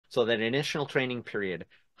So that initial training period,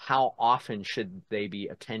 how often should they be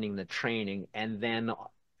attending the training? And then,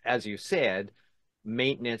 as you said,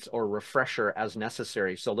 maintenance or refresher as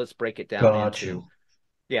necessary. So let's break it down Got into, you.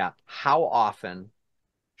 yeah, how often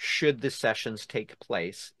should the sessions take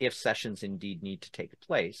place, if sessions indeed need to take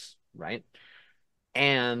place, right?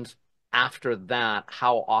 And after that,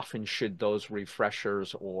 how often should those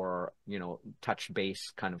refreshers or, touch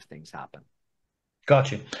base kind of things happen?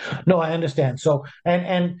 Got you. No, I understand. So,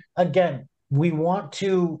 and again, we want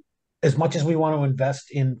to, as much as we want to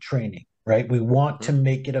invest in training, right? We want to Mhm.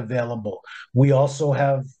 make it available. We also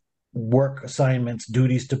have work assignments,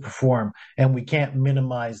 duties to perform, and we can't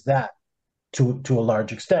minimize that to a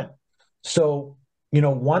large extent. So,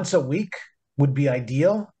 once a week would be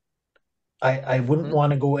ideal. I wouldn't Mhm.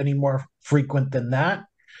 want to go any more frequent than that.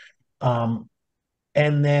 Um,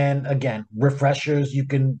 and then again, refreshers, you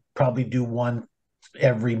can probably do one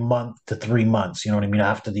every month to 3 months, you know what I mean,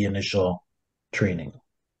 after the initial training.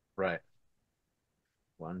 Right.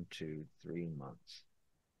 1, 2, 3 months.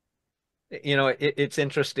 It's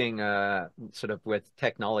interesting, sort of with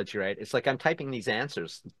technology, right? It's like I'm typing these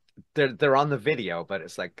answers. They're on the video, but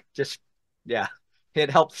it's like just yeah, it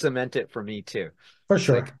helps cement it for me too. For It's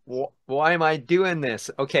like, sure. why am I doing this?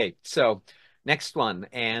 Okay, so next one,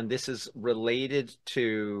 and this is related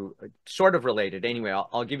to sort of related. Anyway,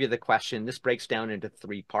 I'll give you the question. This breaks down into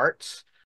three parts.